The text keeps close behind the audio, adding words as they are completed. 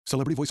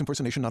Celebrity voice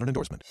impersonation not an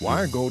endorsement.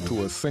 Why go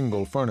to a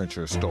single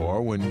furniture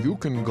store when you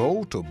can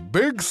go to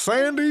Big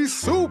Sandy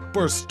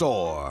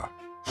Superstore?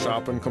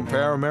 Shop and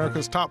compare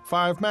America's top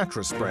 5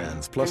 mattress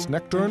brands, plus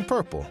Nectar and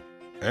Purple.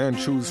 And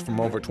choose from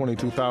over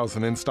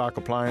 22,000 in-stock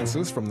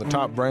appliances from the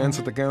top brands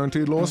at the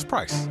guaranteed lowest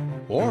price.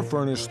 Or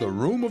furnish the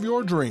room of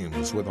your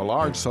dreams with a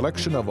large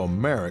selection of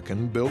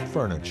American-built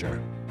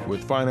furniture.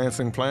 With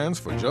financing plans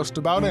for just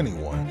about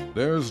anyone,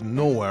 there's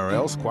nowhere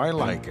else quite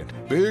like it.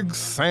 Big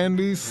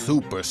Sandy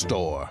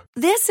Superstore.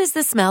 This is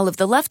the smell of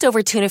the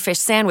leftover tuna fish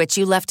sandwich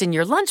you left in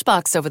your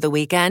lunchbox over the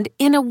weekend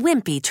in a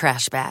wimpy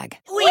trash bag.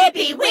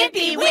 Wimpy,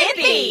 wimpy,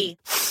 wimpy!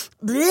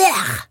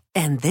 Blech!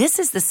 And this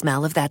is the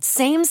smell of that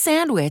same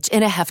sandwich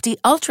in a Hefty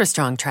Ultra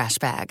Strong trash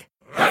bag.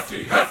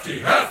 Hefty, hefty,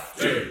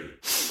 hefty!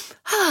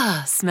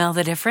 Ah, smell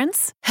the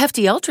difference?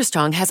 Hefty Ultra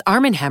Strong has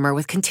Arm & Hammer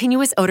with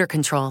continuous odor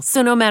control,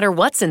 so no matter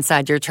what's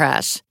inside your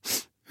trash,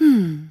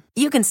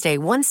 you can stay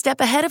one step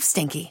ahead of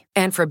stinky.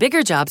 And for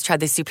bigger jobs, try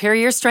the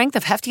superior strength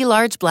of Hefty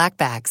Large Black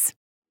Bags.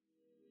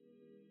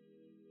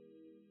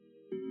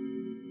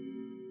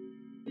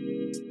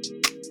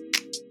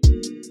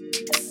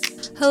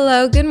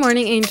 Hello, good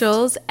morning,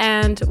 angels,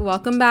 and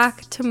welcome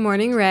back to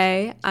Morning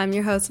Ray. I'm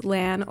your host,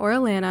 Lan or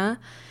Alana,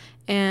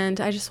 and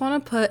I just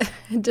want to put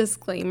a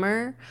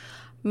disclaimer.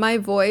 My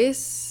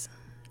voice,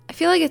 I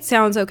feel like it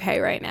sounds okay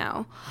right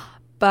now,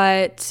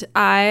 but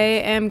I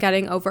am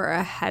getting over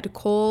a head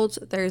cold.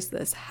 There's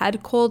this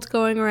head cold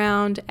going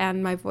around,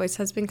 and my voice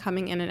has been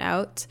coming in and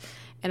out,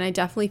 and I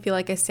definitely feel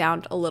like I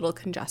sound a little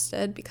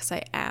congested because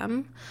I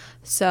am.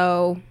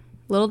 So,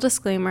 little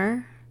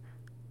disclaimer,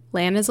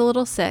 Lan is a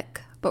little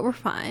sick, but we're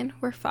fine.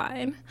 We're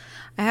fine.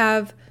 I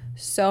have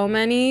so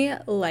many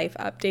life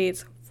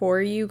updates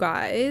for you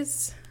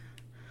guys.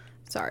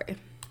 Sorry.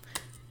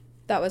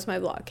 That was my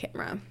vlog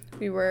camera.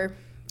 We were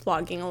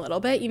vlogging a little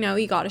bit. You know,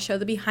 you got to show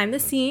the behind the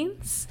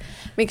scenes.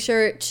 Make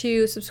sure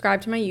to subscribe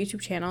to my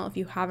YouTube channel if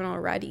you haven't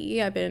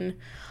already. I've been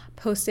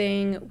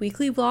posting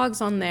weekly vlogs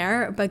on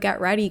there, but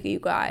get ready, you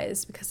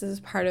guys, because this is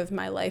part of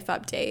my life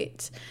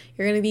update.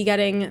 You're going to be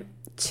getting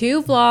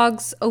 2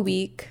 vlogs a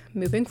week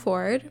moving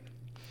forward.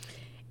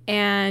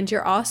 And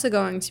you're also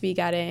going to be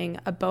getting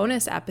a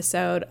bonus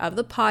episode of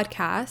the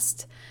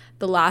podcast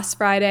the last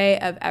Friday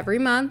of every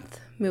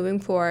month moving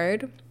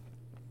forward.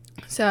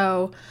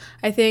 So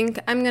I think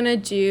I'm going to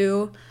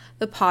do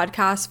the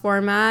podcast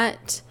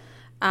format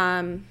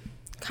kind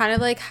of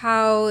like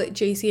how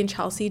JC and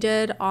Chelsea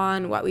did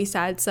on What We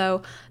Said.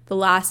 So the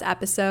last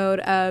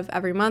episode of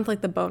every month,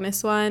 like the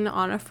bonus one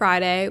on a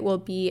Friday, will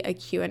be a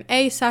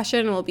Q&A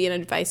session, will be an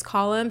advice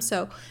column.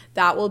 So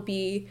that will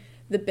be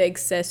the Big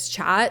Sis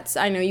chats.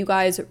 I know you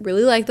guys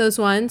really like those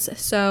ones.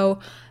 So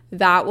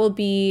that will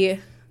be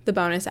the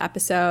bonus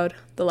episode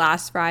the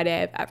last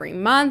Friday of every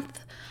month.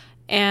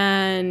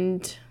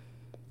 And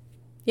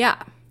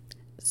yeah,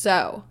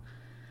 so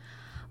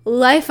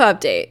life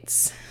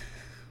updates.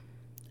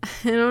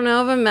 I don't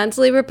know if I'm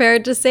mentally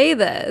prepared to say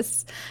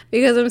this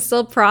because I'm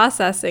still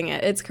processing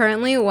it. It's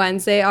currently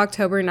Wednesday,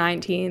 October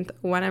 19th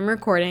when I'm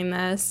recording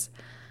this.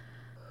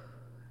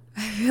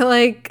 I feel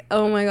like,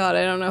 oh my God,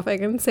 I don't know if I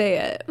can say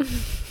it.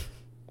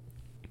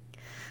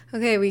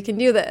 Okay, we can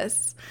do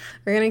this.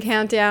 We're going to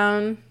count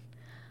down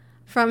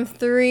from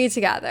 3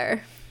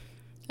 together.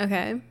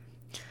 Okay.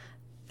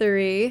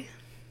 3,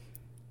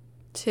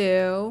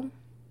 2,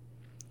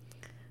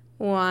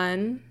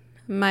 1.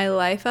 My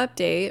life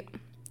update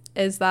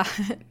is that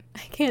I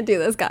can't do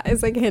this,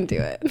 guys. I can't do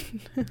it.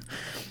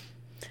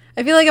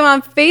 I feel like I'm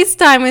on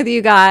FaceTime with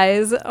you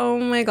guys. Oh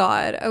my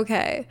God.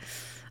 Okay.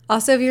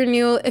 Also, if you're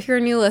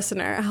a new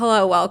listener,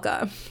 hello,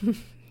 welcome.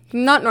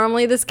 Not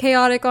normally this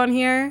chaotic on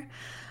here,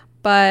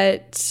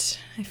 but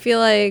I feel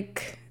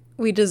like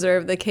we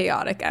deserve the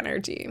chaotic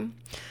energy.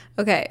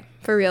 Okay,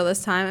 for real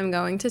this time, I'm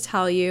going to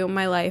tell you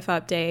my life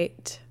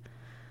update.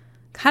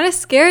 Kind of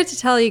scared to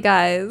tell you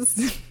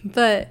guys,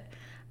 but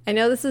I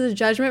know this is a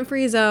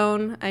judgment-free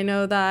zone. I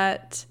know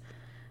that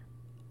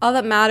all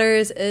that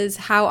matters is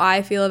how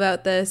I feel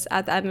about this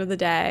at the end of the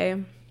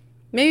day.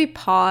 Maybe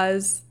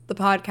pause the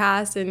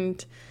podcast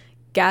and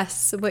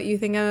guess what you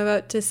think I'm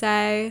about to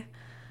say.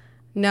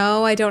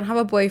 No, I don't have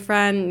a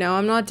boyfriend. No,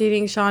 I'm not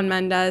dating Shawn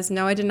Mendes.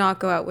 No, I did not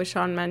go out with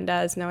Shawn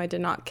Mendes. No, I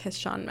did not kiss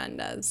Shawn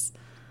Mendes.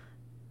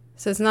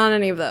 So it's not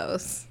any of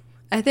those.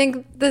 I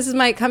think this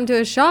might come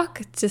to a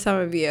shock to some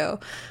of you.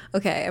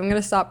 Okay, I'm going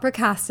to stop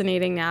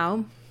procrastinating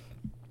now.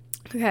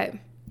 Okay.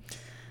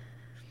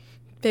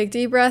 Big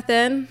deep breath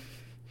in.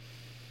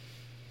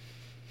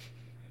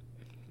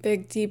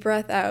 Big deep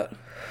breath out.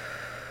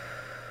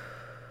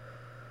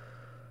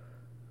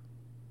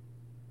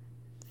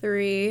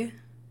 3,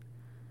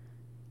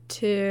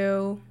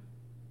 2,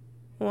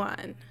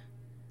 1.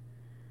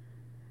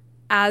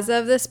 As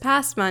of this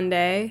past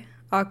Monday,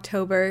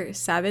 October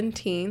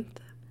 17th,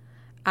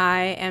 I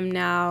am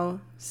now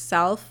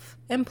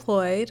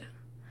self-employed.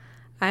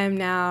 I am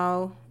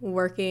now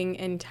working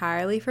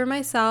entirely for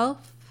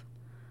myself,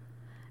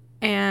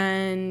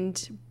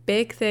 and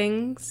big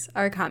things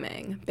are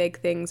coming. Big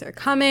things are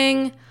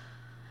coming.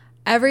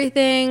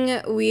 Everything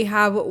we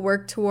have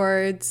worked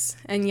towards,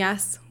 and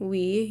yes,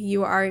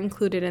 you are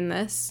included in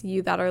this,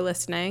 you that are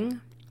listening.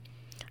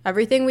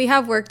 Everything we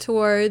have worked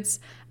towards,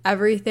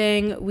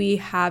 everything we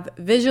have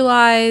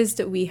visualized,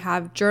 we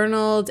have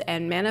journaled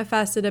and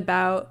manifested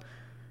about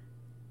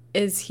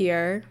is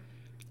here,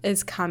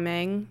 is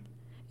coming,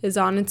 is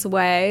on its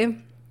way.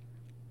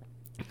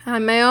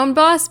 I'm my own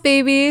boss,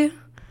 baby.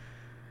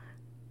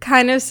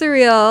 Kind of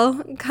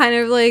surreal, kind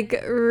of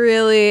like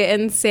really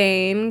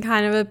insane,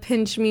 kind of a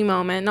pinch me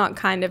moment. Not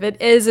kind of, it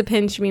is a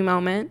pinch me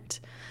moment.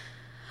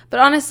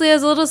 But honestly, I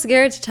was a little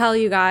scared to tell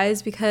you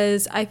guys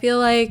because I feel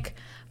like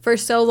for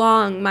so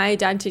long, my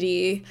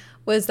identity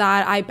was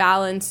that I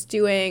balanced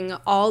doing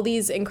all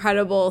these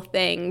incredible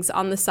things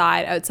on the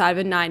side outside of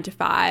a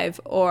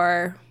 9-to-5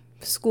 or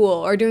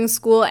school, or doing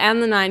school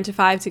and the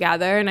 9-to-5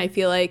 together. And I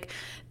feel like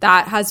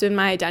that has been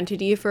my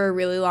identity for a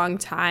really long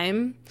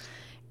time.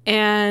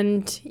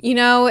 And, you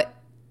know,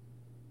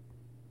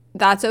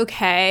 that's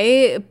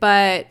okay,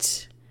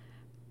 but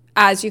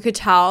as you could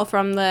tell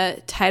from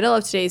the title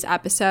of today's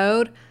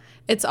episode,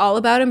 it's all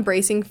about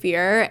embracing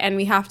fear, and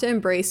we have to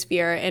embrace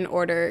fear in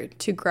order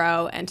to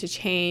grow and to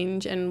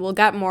change, and we'll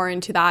get more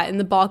into that in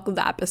the bulk of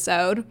the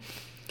episode.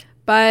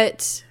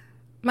 But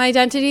my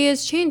identity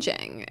is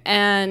changing,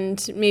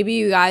 and maybe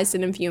you guys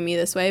didn't view me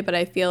this way, but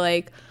I feel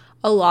like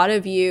a lot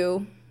of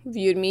you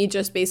viewed me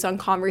just based on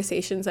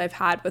conversations I've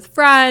had with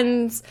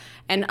friends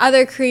and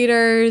other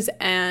creators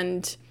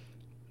and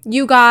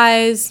you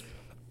guys.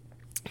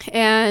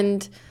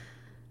 And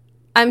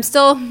I'm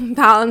still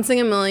balancing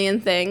a million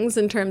things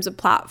in terms of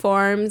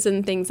platforms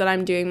and things that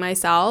I'm doing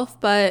myself,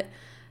 but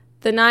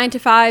the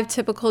 9-to-5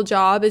 typical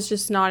job is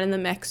just not in the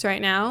mix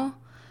right now.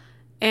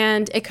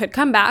 And it could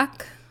come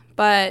back,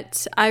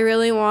 but I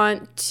really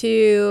want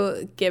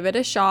to give it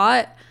a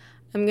shot.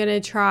 I'm going to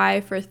try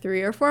for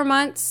 3 or 4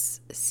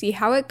 months, see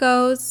how it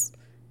goes.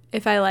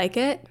 If I like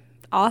it,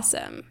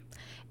 awesome.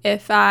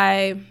 If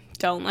I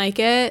don't like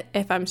it,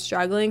 if I'm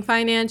struggling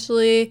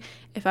financially,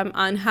 if I'm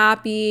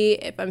unhappy,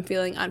 if I'm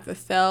feeling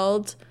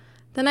unfulfilled,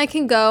 then I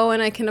can go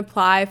and I can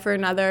apply for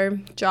another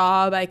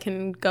job. I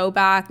can go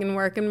back and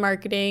work in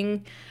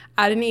marketing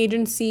at an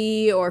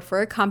agency or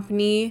for a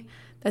company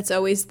that's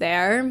always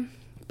there.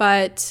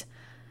 But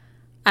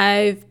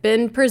I've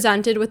been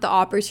presented with the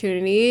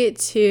opportunity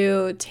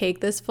to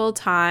take this full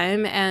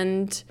time,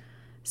 and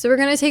so we're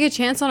going to take a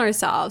chance on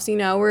ourselves. You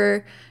know,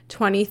 we're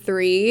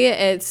 23,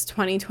 it's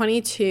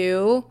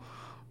 2022,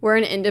 we're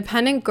an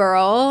independent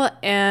girl,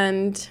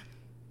 and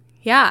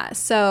yeah,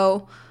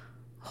 so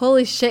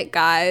holy shit,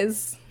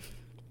 guys.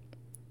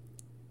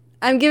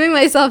 I'm giving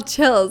myself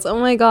chills. Oh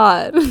my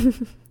God. I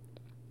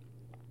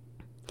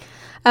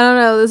don't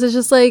know, this is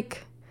just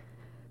like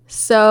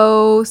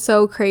so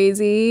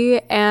crazy,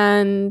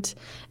 and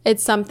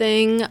it's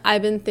something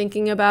I've been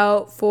thinking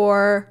about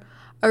for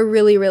a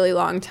really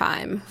long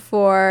time.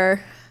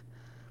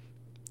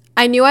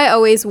 I knew I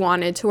always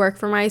wanted to work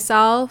for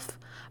myself,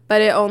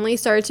 but it only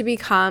started to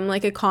become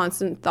like a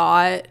constant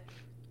thought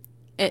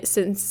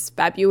since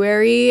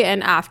February,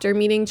 and after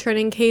meeting Trin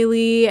and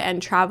Kaylee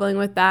and traveling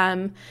with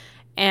them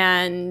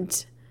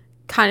and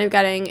kind of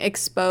getting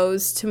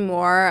exposed to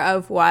more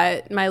of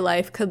what my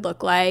life could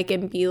look like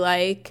and be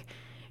like,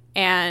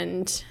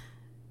 and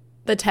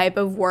the type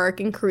of work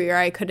and career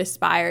I could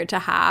aspire to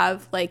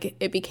have, like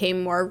it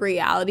became more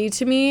reality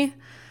to me.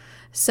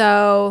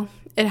 So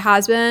it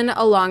has been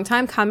a long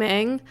time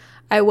coming.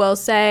 I will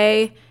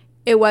say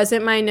it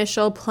wasn't my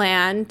initial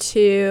plan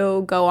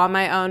to go on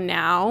my own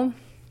now.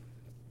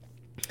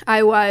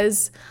 I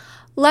was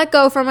let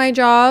go from my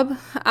job,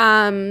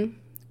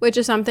 which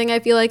is something I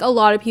feel like a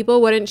lot of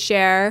people wouldn't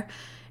share.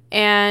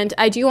 And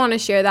I do want to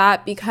share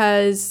that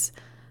because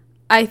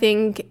I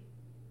think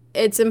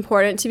it's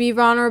important to be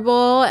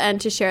vulnerable and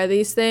to share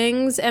these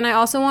things. And I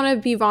also want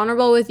to be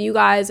vulnerable with you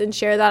guys and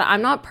share that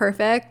I'm not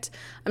perfect.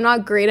 I'm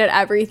not great at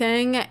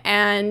everything.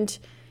 And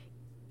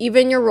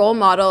even your role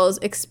models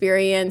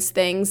experience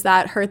things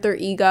that hurt their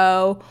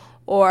ego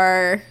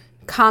or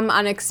come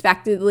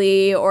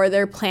unexpectedly, or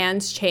their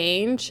plans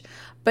change.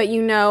 But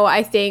you know,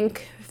 I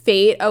think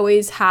fate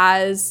always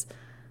has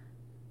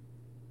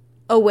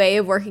a way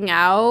of working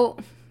out.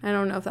 I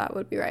don't know if that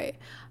would be right.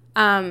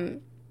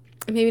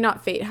 Maybe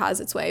not fate has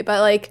its way, but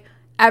like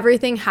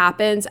everything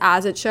happens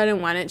as it should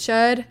and when it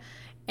should.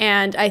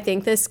 And I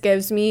think this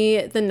gives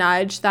me the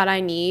nudge that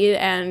I need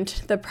and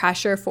the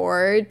pressure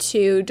forward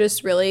to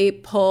just really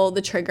pull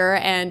the trigger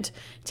and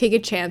take a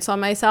chance on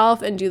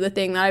myself and do the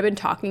thing that I've been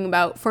talking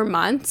about for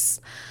months.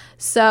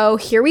 So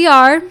here we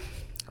are.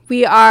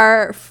 We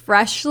are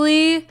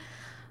freshly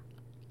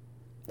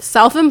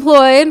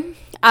self-employed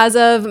as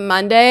of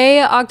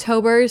Monday,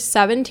 October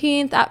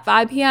 17th at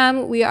 5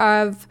 p.m. We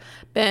have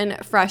been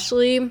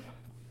freshly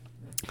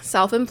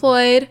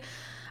self-employed.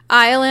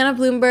 I, Alana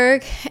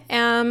Bloomberg,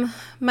 am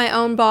my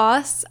own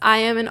boss. I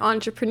am an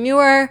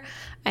entrepreneur.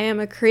 I am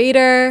a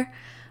creator.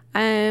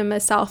 I am a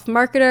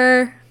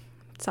self-marketer.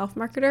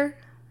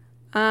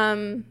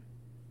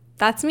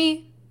 That's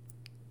me.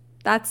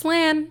 That's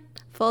Lan.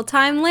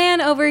 full-time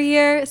Lan over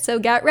here. So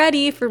get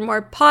ready for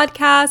more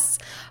podcasts,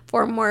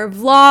 for more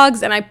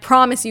vlogs, and I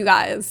promise you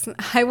guys,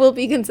 I will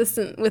be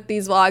consistent with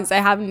these vlogs. I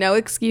have no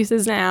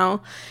excuses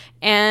now.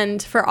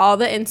 And for all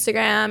the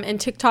Instagram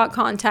and TikTok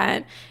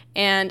content,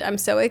 and I'm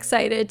so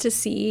excited to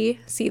see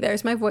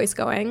there's my voice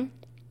going.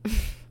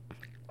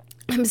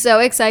 I'm so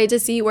excited to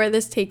see where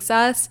this takes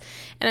us,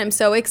 and I'm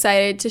so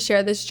excited to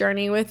share this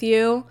journey with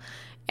you.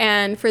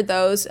 And for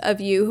those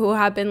of you who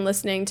have been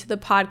listening to the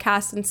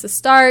podcast since the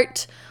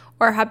start,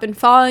 or have been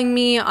following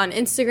me on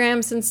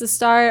Instagram since the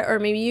start, or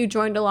maybe you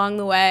joined along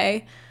the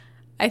way,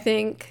 I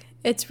think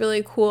it's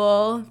really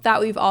cool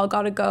that we've all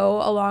got to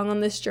go along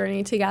on this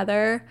journey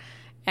together.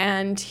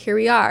 And here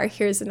we are.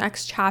 Here's the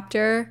next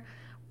chapter.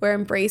 We're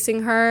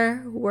embracing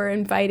her. We're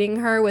inviting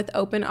her with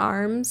open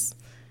arms.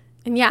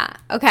 And yeah,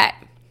 okay.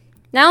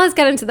 Now let's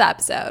get into the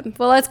episode.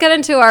 Well, let's get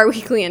into our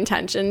weekly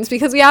intentions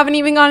because we haven't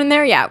even gone in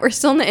there yet. We're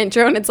still in the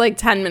intro and it's like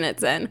 10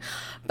 minutes in.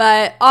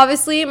 But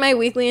obviously, my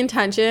weekly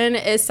intention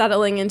is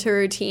settling into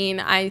routine.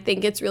 I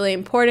think it's really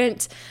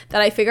important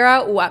that I figure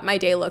out what my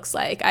day looks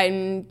like.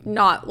 I'm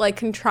not like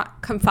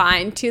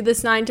confined to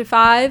this 9 to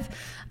 5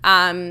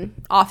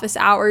 office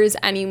hours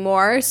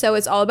anymore. So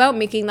it's all about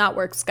making that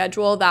work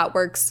schedule that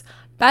works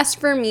best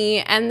for me.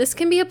 And this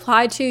can be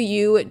applied to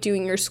you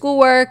doing your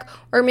schoolwork,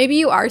 or maybe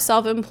you are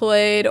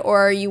self-employed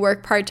or you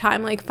work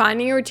part-time, like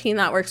finding a routine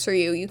that works for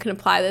you. You can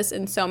apply this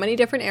in so many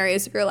different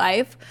areas of your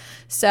life.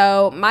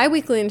 So my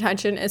weekly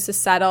intention is to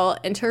settle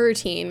into a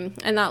routine,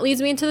 and that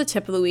leads me into the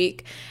tip of the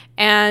week.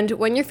 And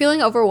when you're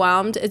feeling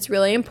overwhelmed, it's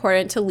really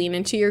important to lean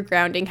into your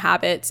grounding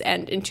habits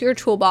and into your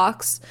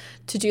toolbox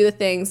to do the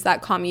things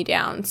that calm you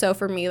down. So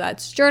for me,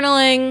 that's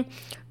journaling,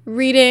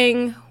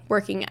 reading,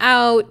 working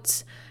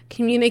out,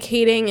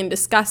 communicating and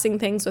discussing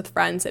things with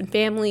friends and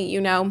family,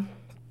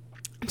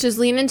 just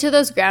lean into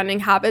those grounding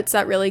habits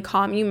that really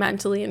calm you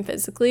mentally and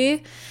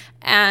physically.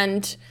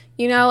 And,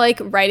 like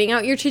writing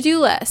out your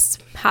to-do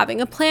list, having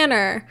a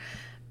planner,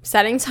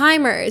 setting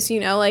timers,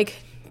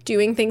 like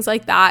doing things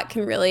like that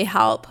can really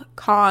help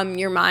calm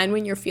your mind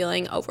when you're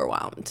feeling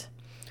overwhelmed.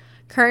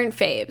 Current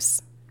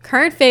faves,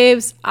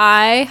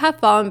 I have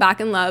fallen back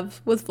in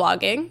love with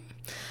vlogging.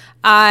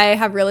 I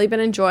have really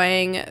been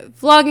enjoying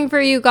vlogging for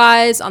you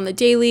guys on the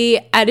daily.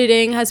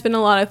 Editing has been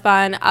a lot of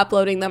fun.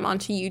 Uploading them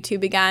onto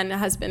YouTube again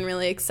has been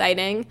really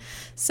exciting.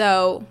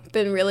 So,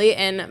 been really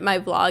in my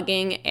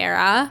vlogging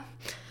era.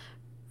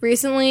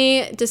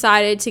 Recently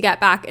decided to get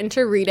back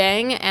into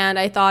reading, and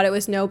I thought it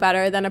was no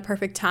better than a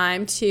perfect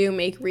time to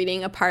make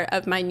reading a part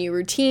of my new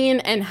routine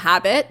and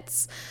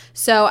habits.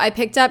 So I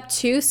picked up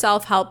 2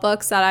 self-help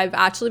books that I've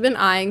actually been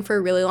eyeing for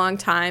a really long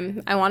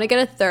time. I want to get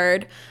a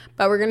third,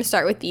 but we're going to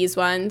start with these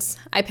ones.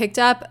 I picked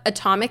up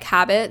Atomic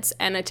Habits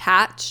and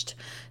Attached.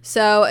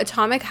 So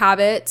Atomic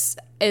Habits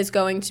is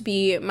going to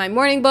be my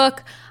morning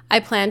book. I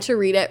plan to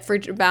read it for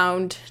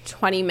around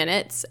 20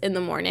 minutes in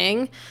the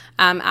morning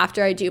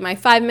after I do my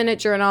 5-minute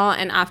journal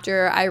and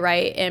after I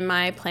write in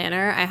my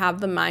planner. I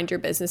have the Mind Your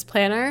Business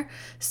planner.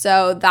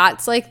 So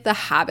that's like the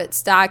habit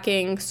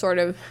stacking sort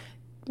of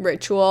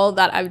ritual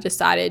that I've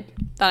decided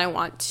that I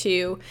want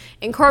to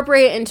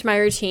incorporate into my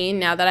routine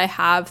now that I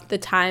have the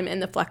time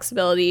and the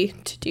flexibility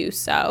to do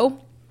so.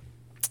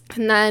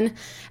 And then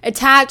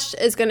Attached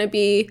is going to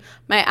be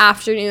my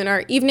afternoon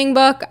or evening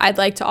book. I'd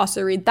like to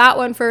also read that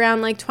one for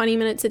around like 20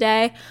 minutes a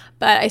day,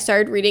 but I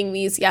started reading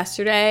these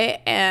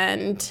yesterday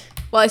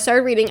I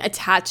started reading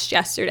Attached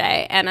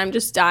yesterday, and I'm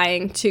just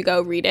dying to go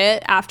read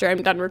it after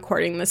I'm done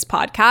recording this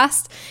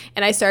podcast.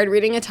 And I started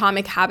reading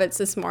Atomic Habits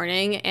this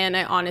morning, and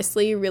I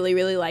honestly really,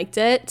 really liked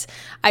it.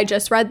 I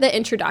just read the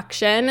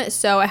introduction,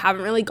 so I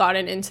haven't really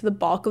gotten into the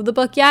bulk of the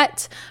book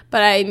yet,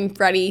 but I'm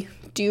ready.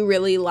 Do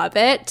really love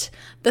it.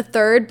 The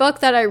third book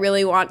that I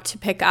really want to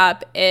pick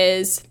up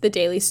is The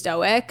Daily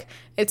Stoic.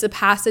 It's a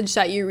passage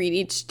that you read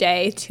each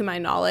day, to my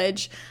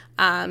knowledge.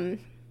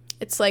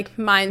 It's like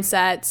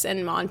mindsets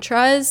and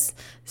mantras,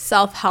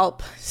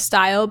 self-help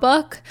style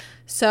book.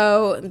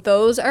 So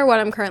those are what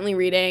I'm currently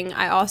reading.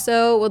 I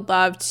also would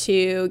love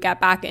to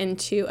get back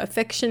into a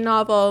fiction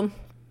novel.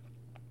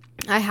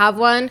 I have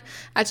I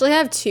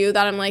have 2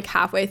 that I'm like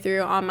halfway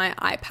through on my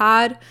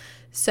iPad.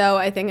 So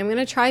I think I'm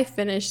going to try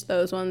finish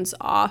those ones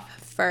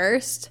off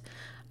first.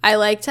 I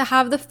like to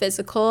have the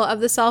physical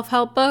of the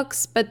self-help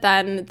books, but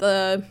then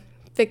the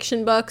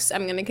fiction books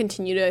I'm going to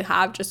continue to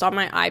have just on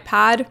my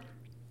iPad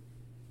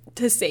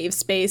to save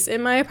space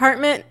in my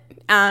apartment.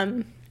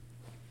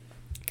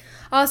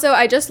 Also,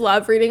 I just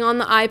love reading on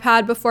the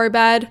iPad before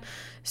bed,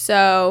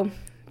 so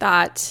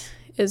that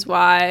is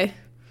why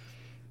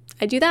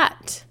I do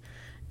that.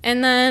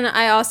 And then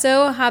I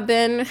also have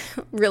been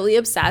really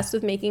obsessed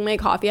with making my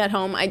coffee at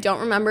home. I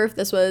don't remember if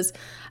this was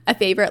a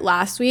favorite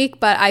last week,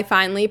 but I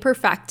finally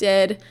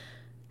perfected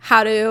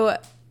how to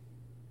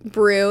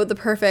brew the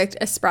perfect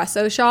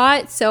espresso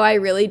shot. So I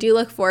really do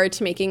look forward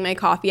to making my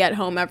coffee at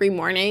home every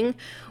morning,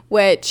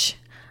 which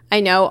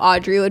I know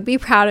Audrey would be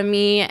proud of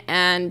me,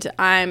 and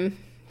I'm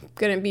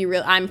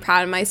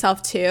proud of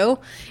myself too.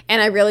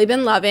 And I've really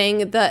been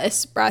loving the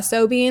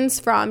espresso beans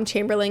from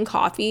Chamberlain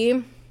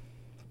Coffee.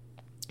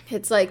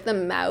 It's like the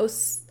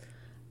mouse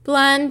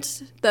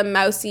blend, the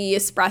mousy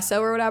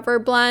espresso or whatever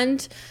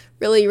blend.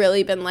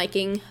 Really been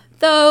liking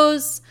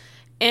those.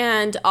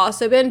 And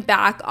also been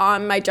back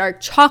on my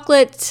dark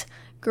chocolate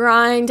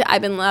grind.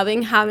 I've been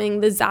loving having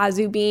the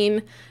Zazu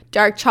Bean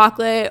dark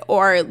chocolate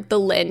or the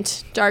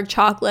Lindt dark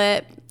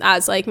chocolate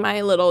as like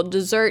my little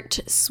dessert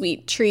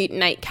sweet treat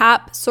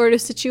nightcap sort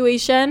of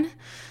situation.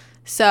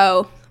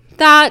 So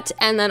that,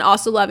 and then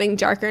also loving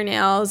darker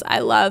nails. I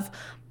love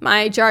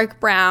my dark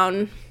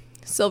brown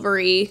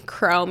silvery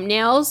chrome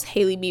nails,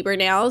 Hailey Bieber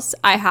nails.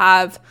 I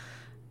have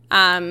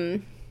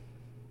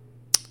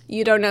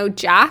You Don't Know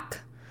Jack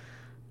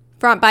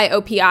Front by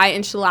OPI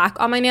and shellac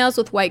on my nails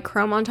with white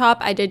chrome on top.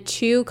 I did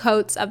 2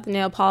 coats of the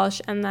nail polish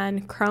and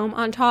then chrome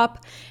on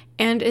top,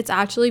 and it's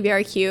actually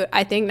very cute.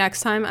 I think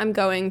next time I'm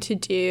going to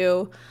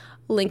do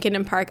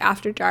Lincoln Park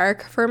After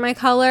Dark for my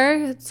color.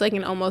 It's like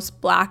an almost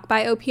black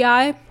by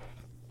OPI.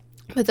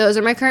 But those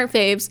are my current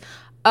faves.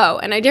 Oh,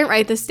 and I didn't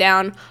write this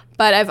down,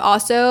 but I've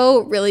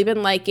also really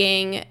been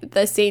liking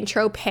the Saint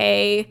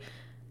Tropez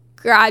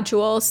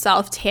Gradual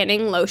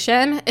Self-Tanning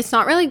Lotion. It's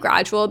not really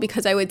gradual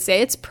because I would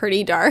say it's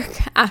pretty dark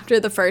after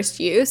the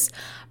first use,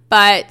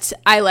 but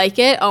I like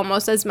it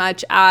almost as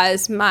much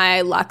as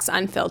my Luxe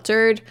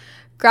Unfiltered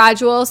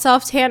Gradual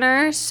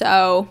Self-Tanner,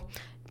 so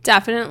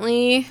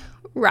definitely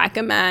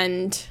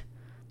recommend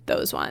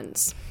those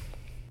ones.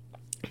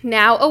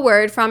 Now, a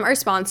word from our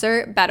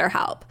sponsor,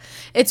 BetterHelp.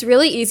 It's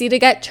really easy to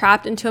get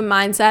trapped into a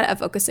mindset of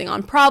focusing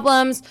on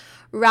problems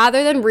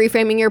rather than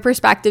reframing your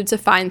perspective to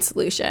find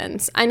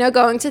solutions. I know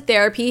going to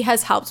therapy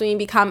has helped me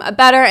become a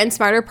better and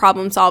smarter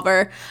problem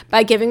solver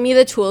by giving me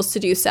the tools to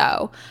do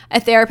so. A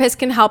therapist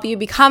can help you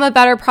become a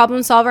better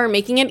problem solver,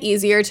 making it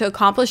easier to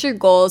accomplish your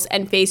goals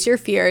and face your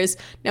fears,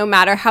 no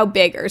matter how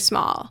big or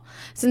small.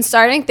 Since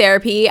starting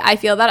therapy, I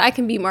feel that I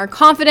can be more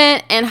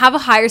confident and have a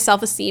higher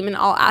self-esteem in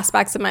all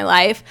aspects of my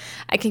life.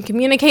 I can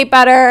communicate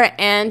better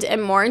and am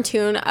more in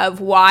tune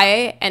of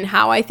why and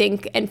how I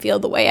think and feel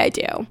the way I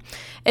do.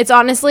 It's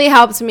honestly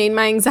helped make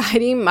my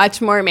anxiety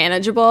much more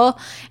manageable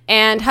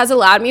and has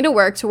allowed me to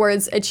work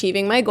towards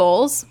achieving my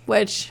goals,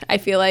 which I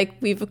feel like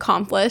we've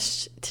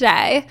accomplished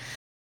today.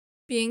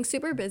 Being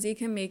super busy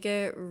can make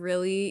it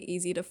really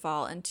easy to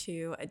fall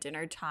into a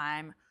dinner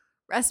time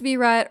recipe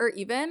rut, or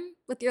even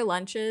with your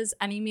lunches.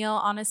 Any meal,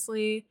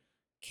 honestly,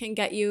 can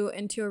get you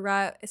into a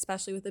rut,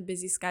 especially with a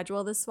busy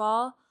schedule this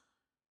fall.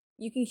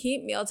 You can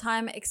keep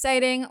mealtime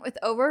exciting with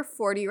over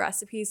 40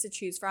 recipes to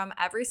choose from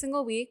every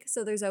single week,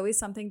 so there's always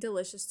something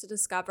delicious to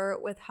discover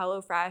with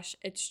HelloFresh.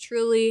 It's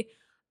truly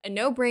a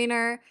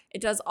no-brainer.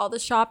 It does all the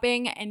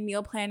shopping and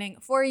meal planning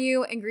for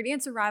you.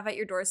 Ingredients arrive at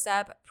your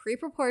doorstep,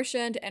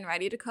 pre-proportioned and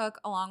ready to cook,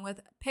 along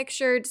with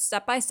pictured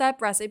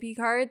step-by-step recipe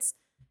cards.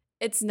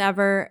 It's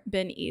never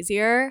been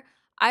easier.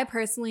 I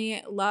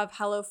personally love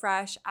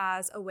HelloFresh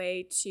as a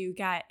way to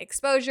get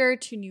exposure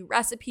to new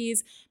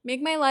recipes, make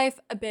my life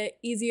a bit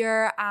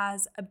easier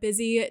as a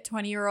busy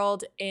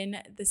 20-year-old in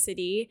the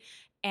city.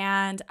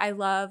 And I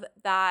love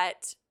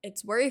that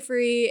it's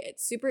worry-free,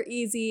 it's super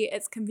easy,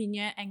 it's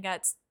convenient, and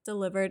gets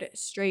delivered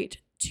straight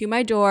to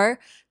my door.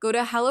 Go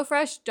to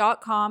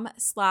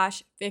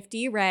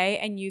HelloFresh.com/50Ray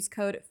and use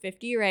code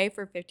 50Ray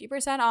for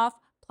 50% off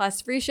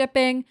plus free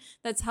shipping.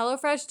 That's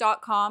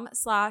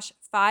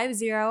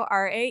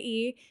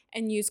HelloFresh.com/50RAE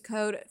and use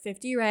code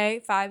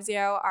 50Ray,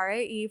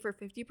 50RAE for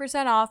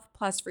 50% off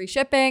plus free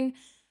shipping.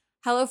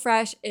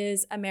 HelloFresh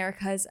is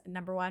America's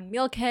 #1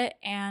 meal kit,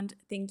 and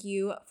thank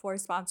you for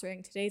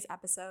sponsoring today's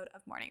episode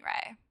of Morning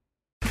Ray.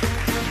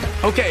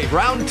 Okay,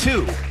 round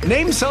 2.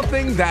 Name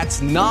something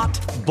that's not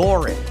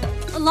boring.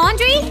 A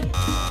laundry?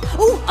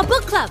 Ooh, a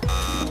book club.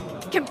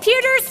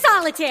 Computer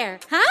solitaire,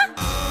 huh?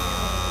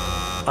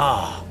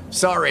 Ah,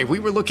 sorry, we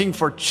were looking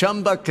for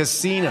Chumba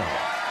Casino.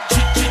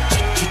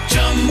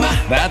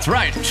 That's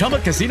right,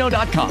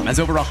 ChumbaCasino.com has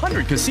over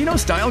 100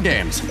 casino-style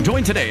games.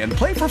 Join today and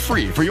play for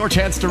free for your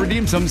chance to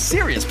redeem some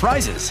serious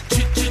prizes.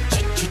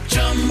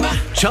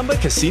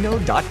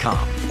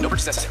 ChumbaCasino.com. No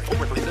purchase necessary. Void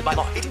where prohibited by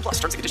law. 18+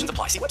 terms and conditions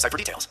apply. See website for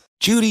details.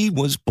 Judy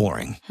was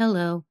boring.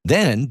 Hello.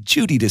 Then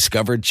Judy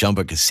discovered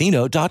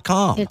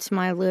ChumbaCasino.com. It's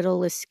my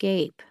little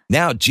escape.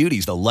 Now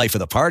Judy's the life of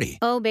the party.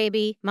 Oh,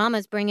 baby,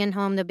 mama's bringing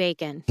home the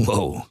bacon.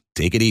 Whoa,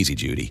 take it easy,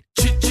 Judy.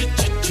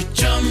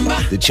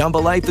 The Chumba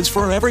life is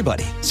for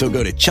everybody. So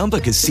go to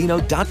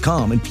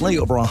ChumbaCasino.com and play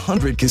over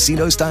 100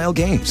 casino-style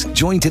games.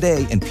 Join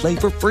today and play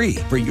for free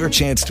for your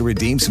chance to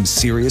redeem some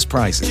serious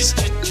prizes.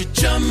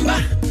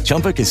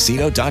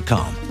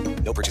 ChumbaCasino.com.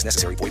 No purchase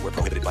necessary. Void where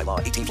prohibited by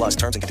law. 18+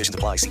 terms and conditions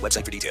apply. See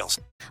website for details.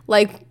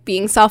 Like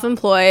being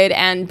self-employed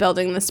and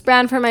building this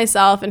brand for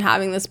myself and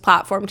having this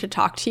platform to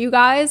talk to you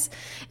guys.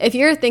 If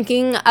you're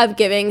thinking of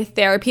giving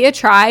therapy a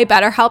try,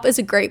 BetterHelp is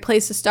a great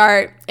place to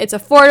start. It's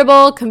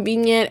affordable,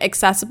 convenient,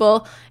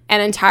 accessible,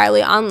 and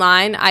entirely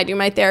online. I do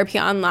my therapy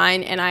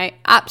online and I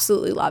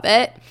absolutely love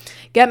it.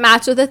 Get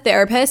matched with a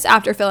therapist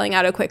after filling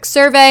out a quick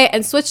survey,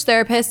 and switch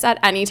therapists at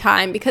any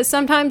time, because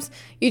sometimes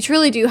you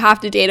truly do have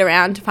to date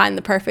around to find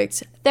the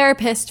perfect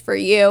therapist for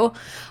you.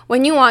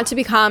 When you want to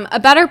become a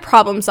better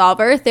problem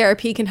solver,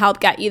 therapy can help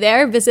get you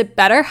there. Visit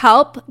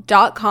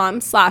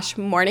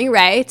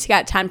betterhelp.com/morningray to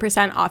get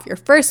 10% off your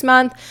first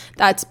month.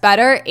 That's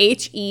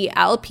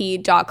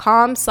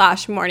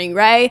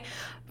betterhelp.com/morningray,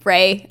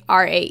 Ray,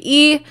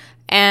 R-A-E.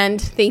 And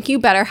thank you,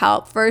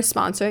 BetterHelp, for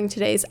sponsoring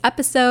today's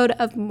episode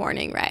of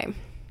Morning Ray.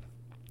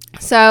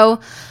 So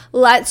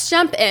let's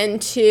jump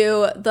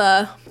into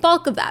the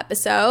bulk of the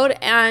episode.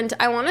 And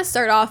I want to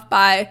start off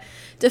by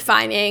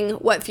defining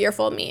what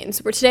fearful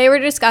means. Today we're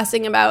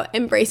discussing about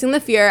embracing the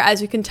fear,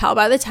 as you can tell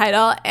by the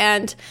title.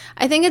 And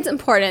I think it's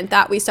important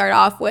that we start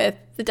off with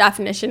the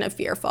definition of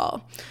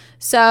fearful.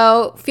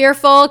 So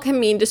fearful can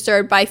mean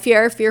disturbed by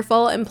fear.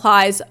 Fearful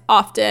implies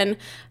often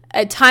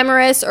a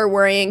timorous or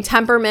worrying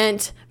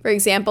temperament. For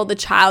example, the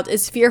child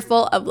is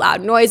fearful of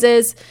loud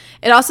noises.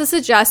 It also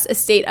suggests a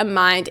state of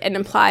mind and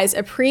implies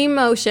a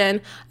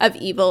pre-emotion of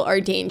evil or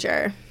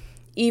danger.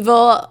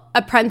 Evil,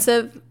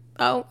 apprehensive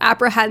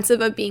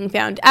of being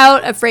found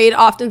out. Afraid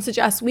often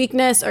suggests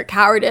weakness or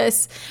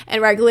cowardice,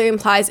 and regularly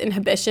implies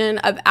inhibition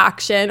of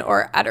action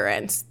or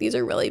utterance. These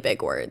are really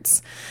big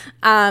words.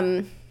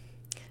 So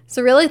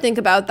really think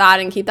about that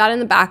and keep that in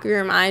the back of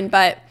your mind.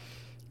 But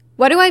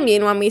what do I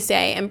mean when we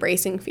say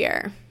embracing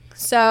fear?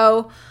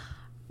 So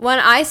when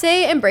I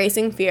say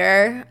embracing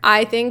fear,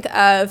 I think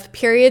of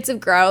periods of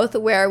growth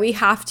where we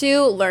have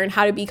to learn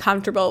how to be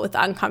comfortable with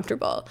the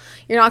uncomfortable.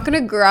 You're not going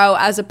to grow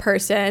as a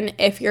person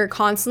if you're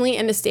constantly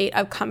in a state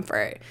of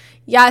comfort.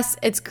 Yes,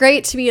 it's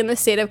great to be in the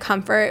state of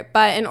comfort,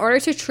 but in order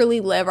to truly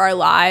live our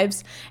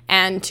lives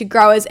and to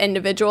grow as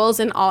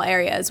individuals in all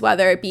areas,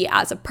 whether it be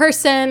as a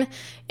person,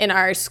 in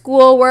our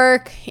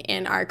schoolwork,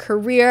 in our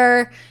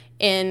career,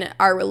 in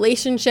our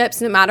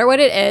relationships, no matter what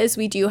it is,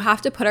 we do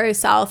have to put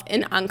ourselves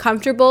in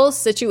uncomfortable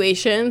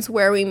situations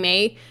where we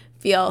may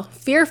feel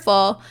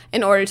fearful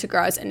in order to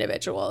grow as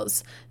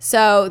individuals.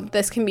 So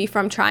this can be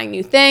from trying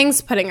new things,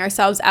 putting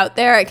ourselves out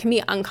there. It can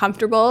be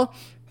uncomfortable,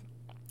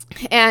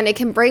 and it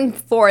can bring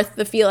forth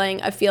the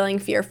feeling of feeling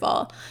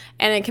fearful.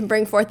 And it can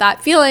bring forth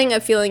that feeling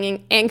of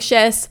feeling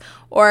anxious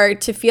or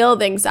to feel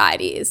the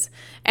anxieties.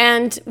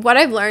 And what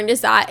I've learned is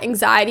that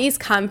anxieties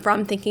come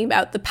from thinking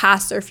about the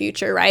past or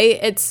future, right?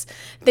 It's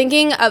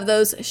thinking of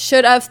those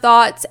should have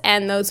thoughts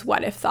and those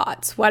what if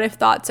thoughts. What if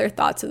thoughts are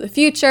thoughts of the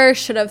future,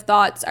 should have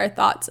thoughts are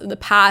thoughts of the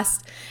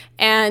past.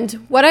 And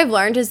what I've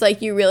learned is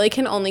you really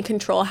can only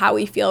control how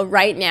we feel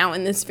right now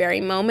in this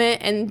very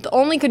moment. And the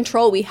only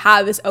control we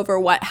have is over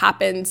what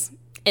happens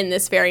in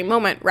this very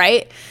moment,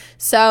 right?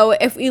 So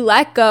if we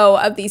let go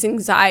of these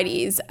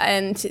anxieties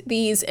and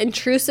these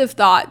intrusive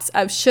thoughts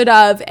of should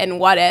have and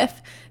what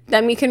if,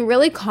 then we can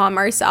really calm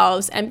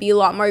ourselves and be a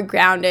lot more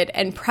grounded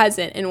and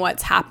present in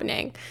what's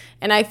happening.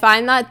 And I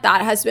find that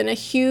that has been a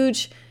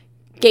huge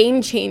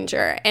game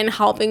changer in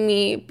helping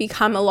me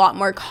become a lot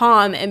more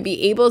calm and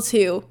be able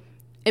to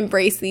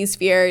embrace these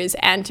fears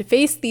and to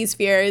face these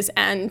fears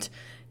and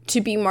to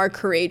be more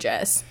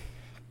courageous.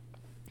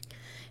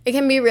 It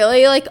can be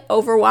really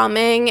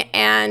overwhelming,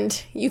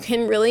 and you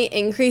can really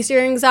increase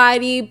your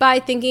anxiety by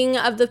thinking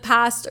of the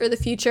past or the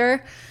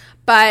future.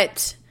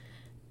 But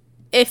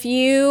if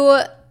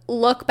you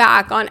look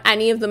back on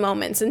any of the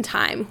moments in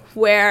time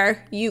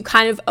where you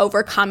kind of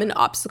overcome an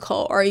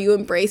obstacle or you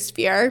embrace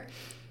fear,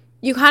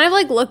 you kind of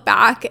look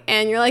back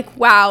and you're like,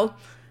 wow,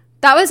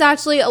 that was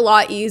actually a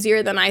lot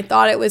easier than I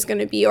thought it was going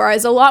to be, or I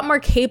was a lot more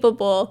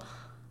capable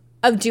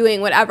of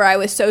doing whatever I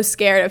was so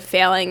scared of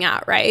failing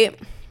at, right?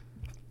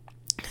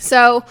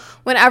 So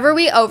whenever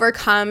we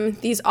overcome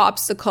these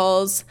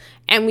obstacles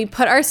and we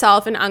put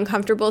ourselves in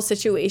uncomfortable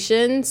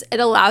situations,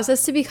 it allows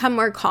us to become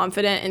more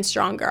confident and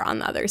stronger on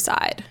the other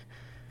side.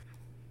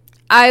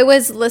 I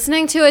was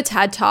listening to a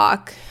TED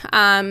Talk.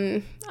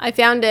 I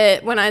found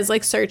it when I was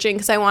searching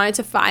because I wanted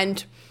to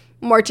find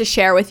more to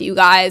share with you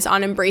guys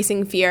on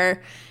embracing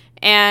fear.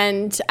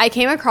 And I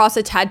came across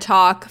a TED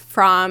Talk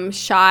from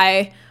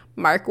Shy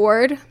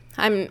Markward.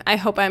 I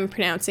hope I'm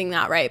pronouncing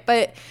that right.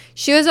 But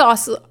she was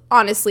also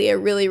honestly a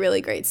really, really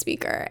great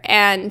speaker.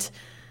 And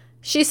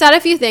she said a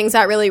few things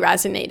that really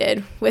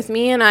resonated with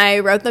me, and I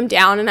wrote them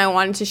down and I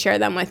wanted to share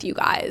them with you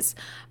guys.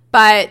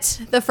 But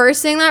the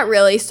first thing that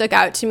really stuck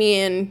out to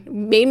me and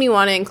made me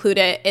want to include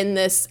it in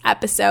this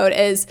episode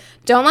is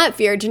don't let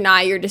fear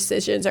deny your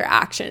decisions or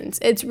actions.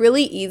 It's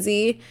really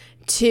easy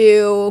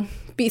to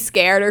be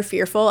scared or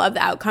fearful of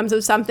the outcomes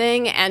of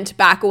something and to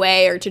back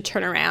away or to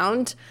turn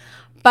around.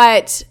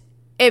 But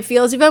it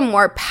feels even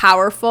more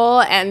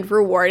powerful and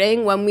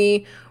rewarding when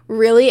we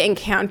really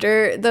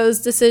encounter those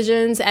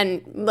decisions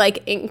and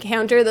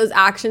encounter those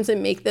actions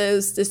and make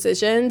those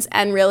decisions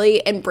and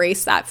really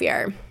embrace that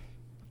fear.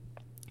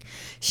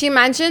 She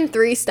mentioned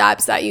 3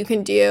 steps that you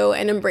can do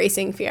in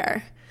embracing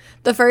fear.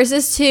 The first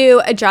is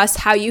to adjust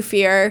how you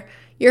fear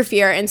your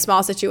fear in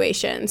small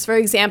situations. For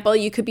example,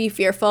 you could be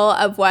fearful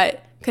of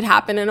what could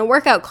happen in a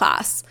workout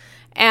class.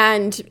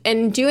 And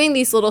in doing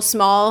these little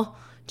small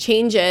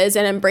changes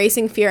and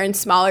embracing fear in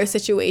smaller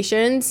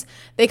situations,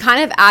 they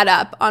kind of add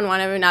up on one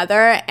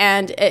another,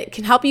 and it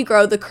can help you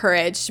grow the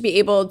courage to be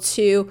able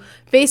to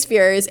face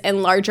fears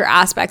in larger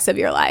aspects of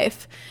your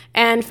life.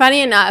 And funny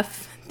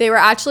enough, they were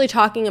actually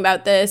talking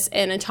about this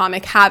in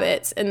Atomic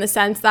Habits, in the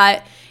sense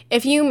that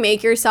if you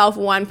make yourself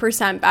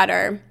 1%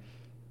 better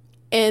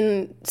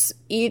in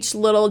each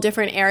little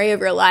different area of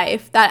your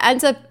life, that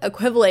ends up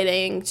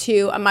equivalating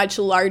to a much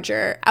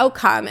larger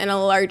outcome and a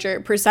larger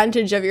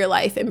percentage of your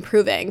life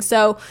improving.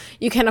 So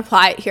you can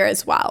apply it here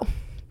as well.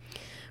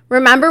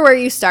 Remember where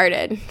you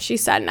started, she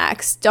said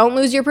next. Don't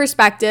lose your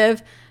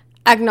perspective.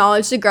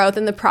 Acknowledge the growth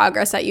and the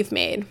progress that you've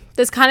made.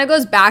 This kind of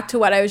goes back to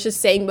what I was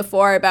just saying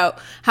before about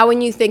how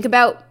when you think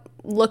about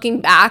looking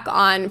back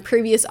on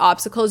previous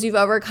obstacles you've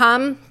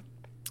overcome,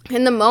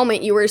 in the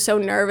moment you were so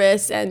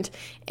nervous and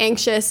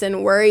anxious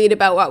and worried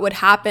about what would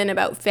happen,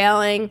 about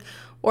failing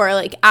or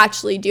like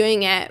actually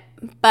doing it.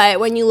 But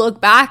when you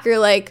look back, you're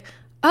like,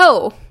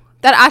 oh,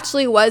 that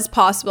actually was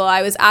possible.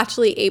 I was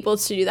actually able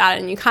to do that.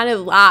 And you kind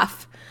of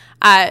laugh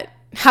at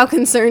how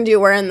concerned you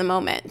were in the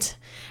moment.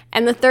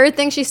 And the third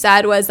thing she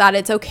said was that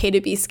it's okay to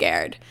be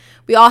scared.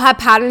 We all have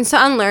patterns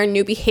to unlearn,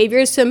 new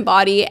behaviors to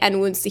embody, and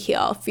wounds to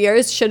heal.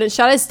 Fears shouldn't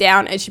shut us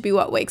down. It should be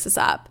what wakes us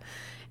up.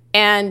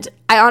 And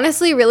I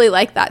honestly really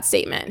like that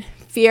statement.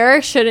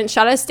 Fear shouldn't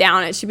shut us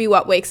down. It should be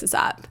what wakes us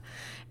up.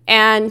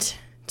 And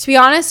to be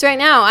honest, right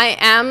now, I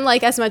am,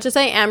 like, as much as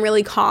I am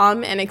really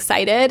calm and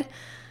excited,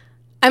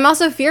 I'm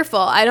also fearful.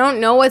 I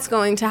don't know what's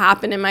going to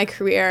happen in my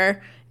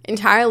career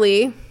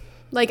entirely.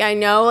 Like, I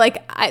know,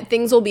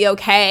 things will be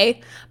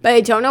okay, but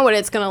I don't know what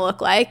it's going to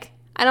look like.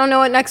 I don't know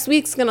what next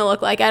week's going to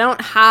look like. I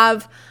don't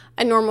have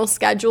a normal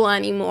schedule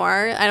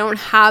anymore. I don't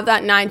have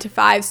that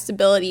 9-to-5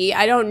 stability.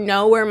 I don't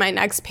know where my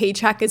next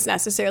paycheck is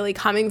necessarily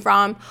coming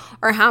from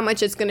or how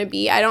much it's going to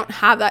be. I don't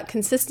have that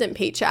consistent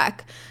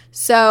paycheck.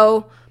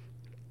 So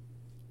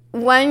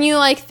when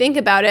you think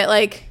about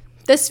it,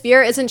 this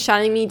fear isn't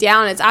shutting me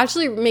down. It's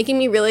actually making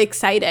me really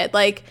excited.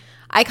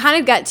 I kind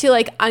of get to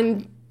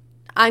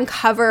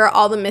uncover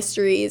all the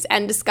mysteries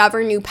and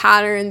discover new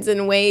patterns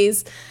and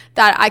ways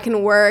that I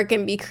can work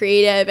and be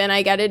creative, and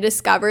I get to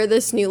discover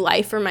this new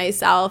life for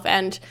myself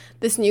and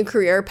this new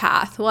career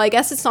path. Well, I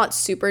guess it's not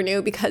super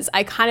new because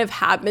I kind of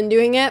have been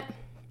doing it,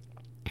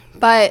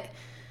 but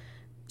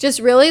just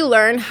really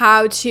learn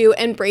how to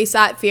embrace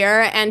that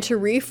fear and to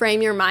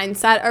reframe your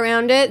mindset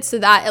around it so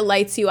that it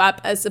lights you up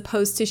as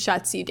opposed to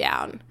shuts you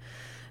down.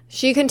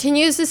 She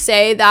continues to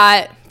say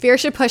that fear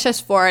should push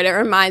us forward. It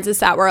reminds us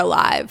that we're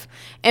alive.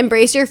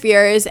 Embrace your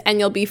fears and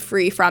you'll be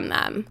free from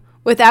them.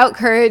 Without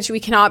courage, we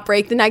cannot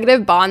break the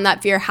negative bond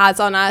that fear has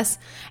on us,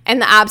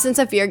 and the absence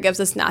of fear gives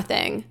us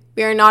nothing.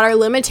 We are not our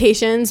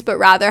limitations, but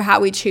rather how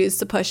we choose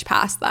to push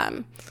past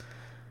them.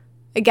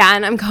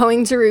 Again, I'm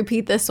going to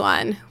repeat this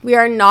one. We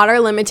are not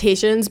our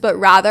limitations, but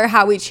rather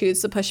how we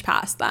choose to push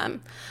past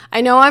them.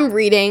 I know I'm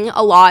reading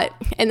a lot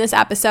in this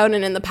episode,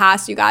 and in the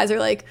past, you guys are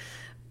like,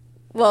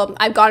 well,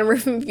 I've gotten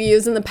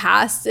reviews in the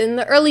past, in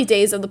the early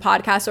days of the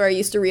podcast where I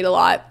used to read a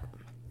lot.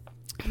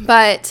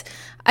 But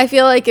I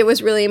feel like it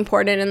was really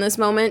important in this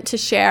moment to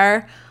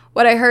share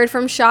what I heard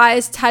from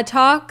Shai's TED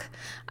Talk.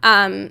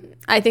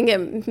 I think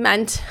it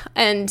meant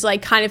and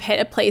kind of hit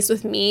a place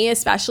with me,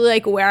 especially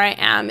where I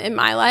am in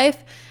my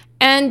life.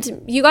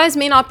 And you guys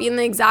may not be in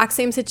the exact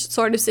same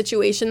sort of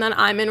situation that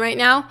I'm in right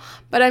now,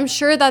 but I'm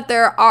sure that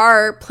there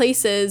are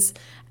places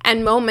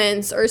and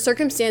moments or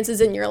circumstances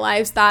in your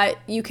lives that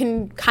you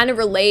can kind of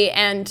relate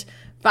and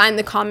find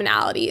the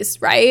commonalities,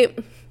 right?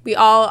 We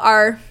all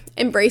are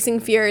embracing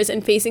fears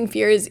and facing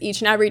fears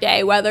each and every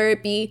day, whether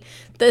it be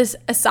this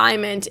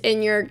assignment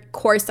in your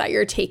course that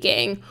you're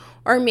taking,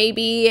 or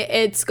maybe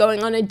it's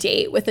going on a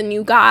date with a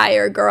new guy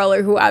or girl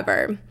or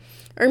whoever.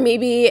 Or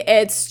maybe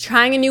it's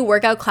trying a new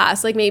workout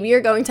class. Maybe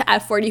you're going to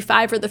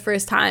F45 for the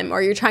first time,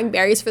 or you're trying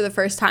Barry's for the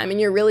first time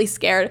and you're really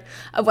scared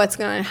of what's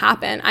going to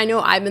happen. I know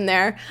I've been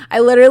there. I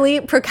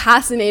literally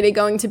procrastinated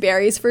going to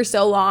Barry's for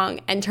so long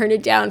and turned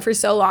it down for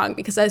so long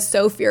because I was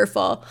so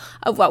fearful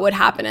of what would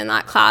happen in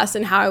that class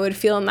and how I would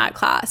feel in that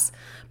class.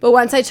 But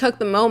once I took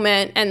the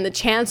moment and the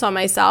chance on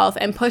myself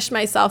and pushed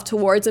myself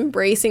towards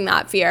embracing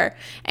that fear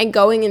and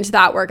going into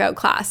that workout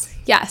class,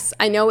 yes,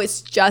 I know it's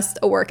just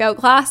a workout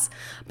class,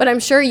 but I'm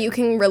sure you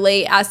can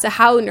relate as to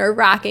how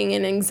nerve-wracking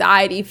and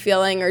anxiety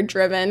feeling or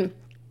driven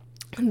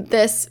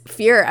this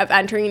fear of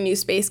entering a new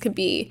space could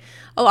be.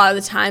 A lot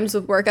of the times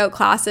with workout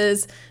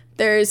classes,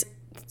 there's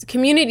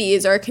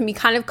communities, or it can be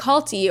kind of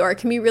culty, or it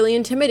can be really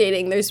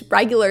intimidating. There's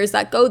regulars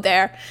that go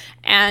there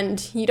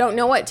and you don't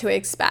know what to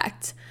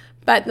expect.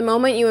 But the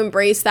moment you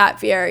embrace that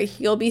fear,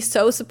 you'll be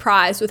so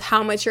surprised with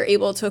how much you're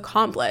able to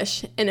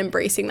accomplish in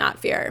embracing that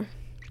fear.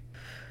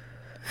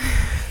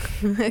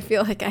 I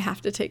feel like I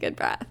have to take a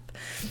breath.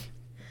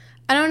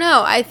 I don't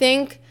know. I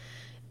think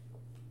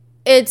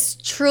it's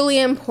truly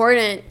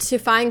important to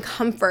find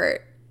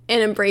comfort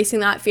in embracing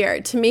that fear,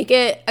 to make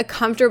it a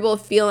comfortable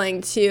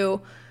feeling to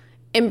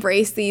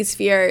embrace these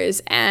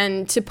fears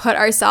and to put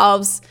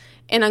ourselves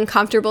in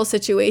uncomfortable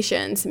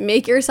situations.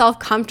 Make yourself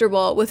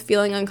comfortable with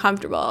feeling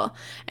uncomfortable.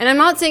 And I'm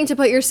not saying to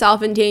put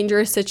yourself in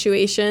dangerous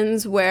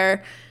situations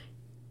where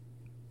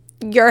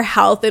your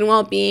health and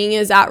well-being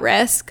is at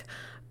risk,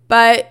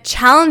 but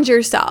challenge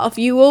yourself.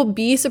 You will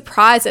be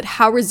surprised at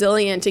how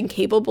resilient and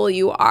capable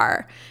you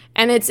are.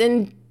 And it's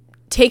in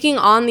taking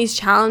on these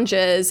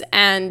challenges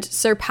and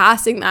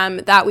surpassing them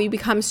that we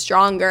become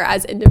stronger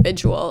as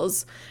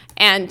individuals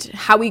and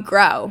how we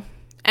grow.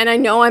 And I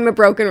know I'm a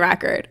broken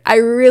record. I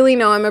really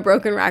know I'm a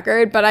broken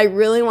record, but I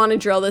really want to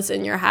drill this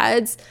in your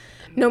heads.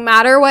 No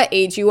matter what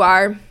age you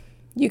are,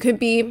 you could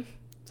be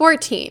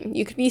 14,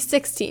 you could be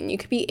 16, you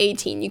could be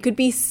 18, you could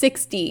be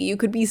 60, you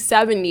could be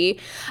 70.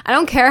 I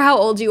don't care how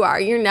old you are.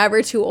 You're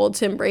never too old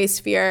to embrace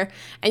fear,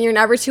 and you're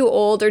never too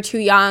old or too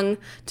young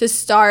to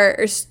start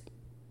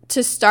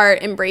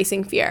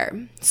embracing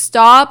fear.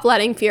 Stop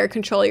letting fear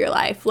control your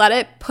life. Let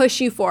it push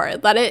you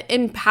forward. Let it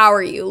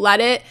empower you.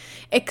 Let it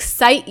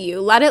excite you.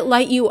 Let it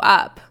light you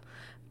up.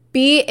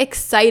 Be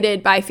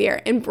excited by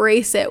fear.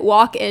 Embrace it.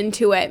 Walk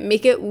into it.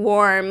 Make it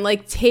warm.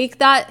 Like, take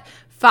that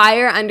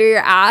fire under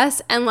your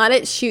ass and let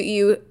it shoot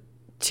you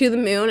to the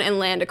moon and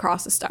land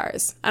across the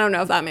stars. I don't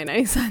know if that made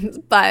any sense,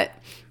 but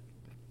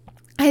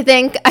I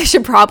think I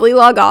should probably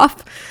log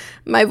off.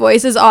 My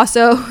voice is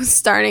also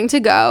starting to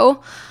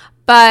go,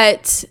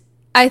 but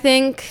I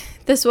think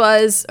this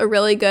was a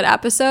really good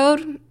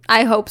episode.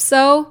 I hope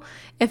so.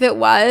 If it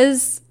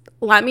was,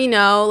 let me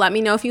know. Let me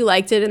know if you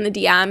liked it in the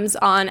DMs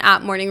on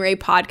 @MorningRay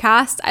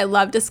Podcast. I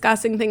love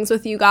discussing things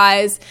with you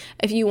guys.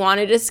 If you want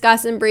to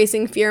discuss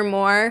embracing fear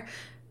more,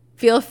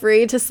 feel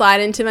free to slide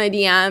into my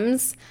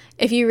DMs.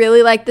 If you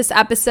really like this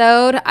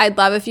episode, I'd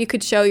love if you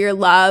could show your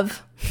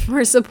love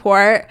or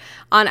support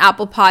on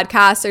Apple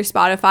Podcasts or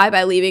Spotify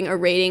by leaving a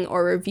rating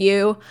or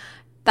review.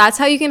 That's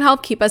how you can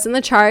help keep us in the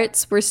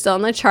charts. We're still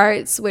in the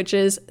charts, which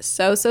is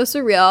so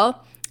surreal.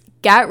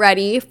 Get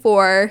ready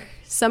for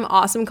some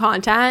awesome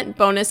content,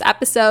 bonus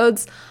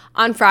episodes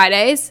on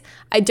Fridays.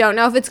 I don't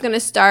know if it's going to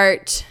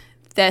start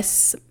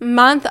this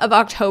month of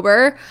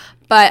October,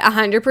 but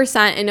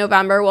 100% in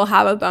November, we'll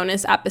have a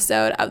bonus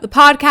episode of the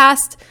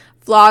podcast.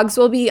 Vlogs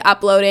will be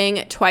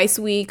uploading twice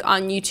a week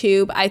on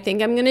YouTube. I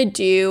think I'm going to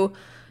do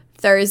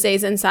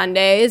Thursdays and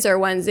Sundays or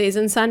Wednesdays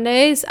and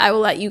Sundays. I will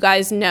let you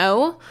guys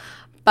know.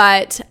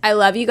 But I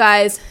love you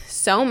guys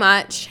so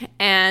much,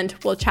 and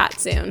we'll chat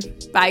soon.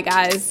 Bye,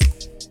 guys.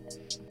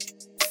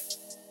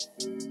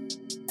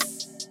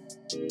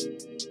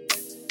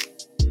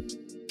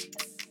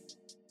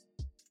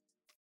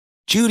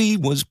 Judy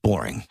was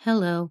boring.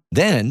 Hello.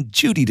 Then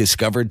Judy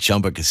discovered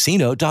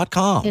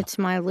ChumbaCasino.com. It's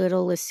my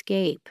little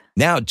escape.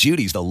 Now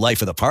Judy's the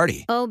life of the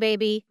party. Oh,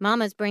 baby,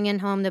 mama's bringing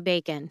home the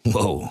bacon.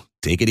 Whoa,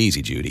 take it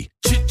easy, Judy.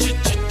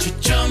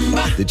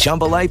 The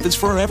Chumba life is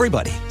for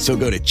everybody. So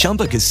go to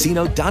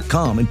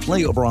ChumbaCasino.com and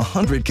play over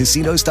 100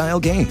 casino-style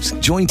games.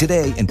 Join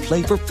today and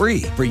play for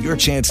free for your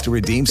chance to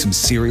redeem some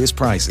serious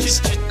prizes.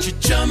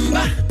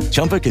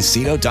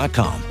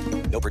 ChumbaCasino.com.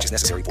 No purchase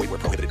necessary. Void where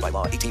prohibited by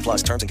law.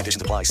 18+ terms and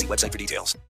conditions apply. See website for details.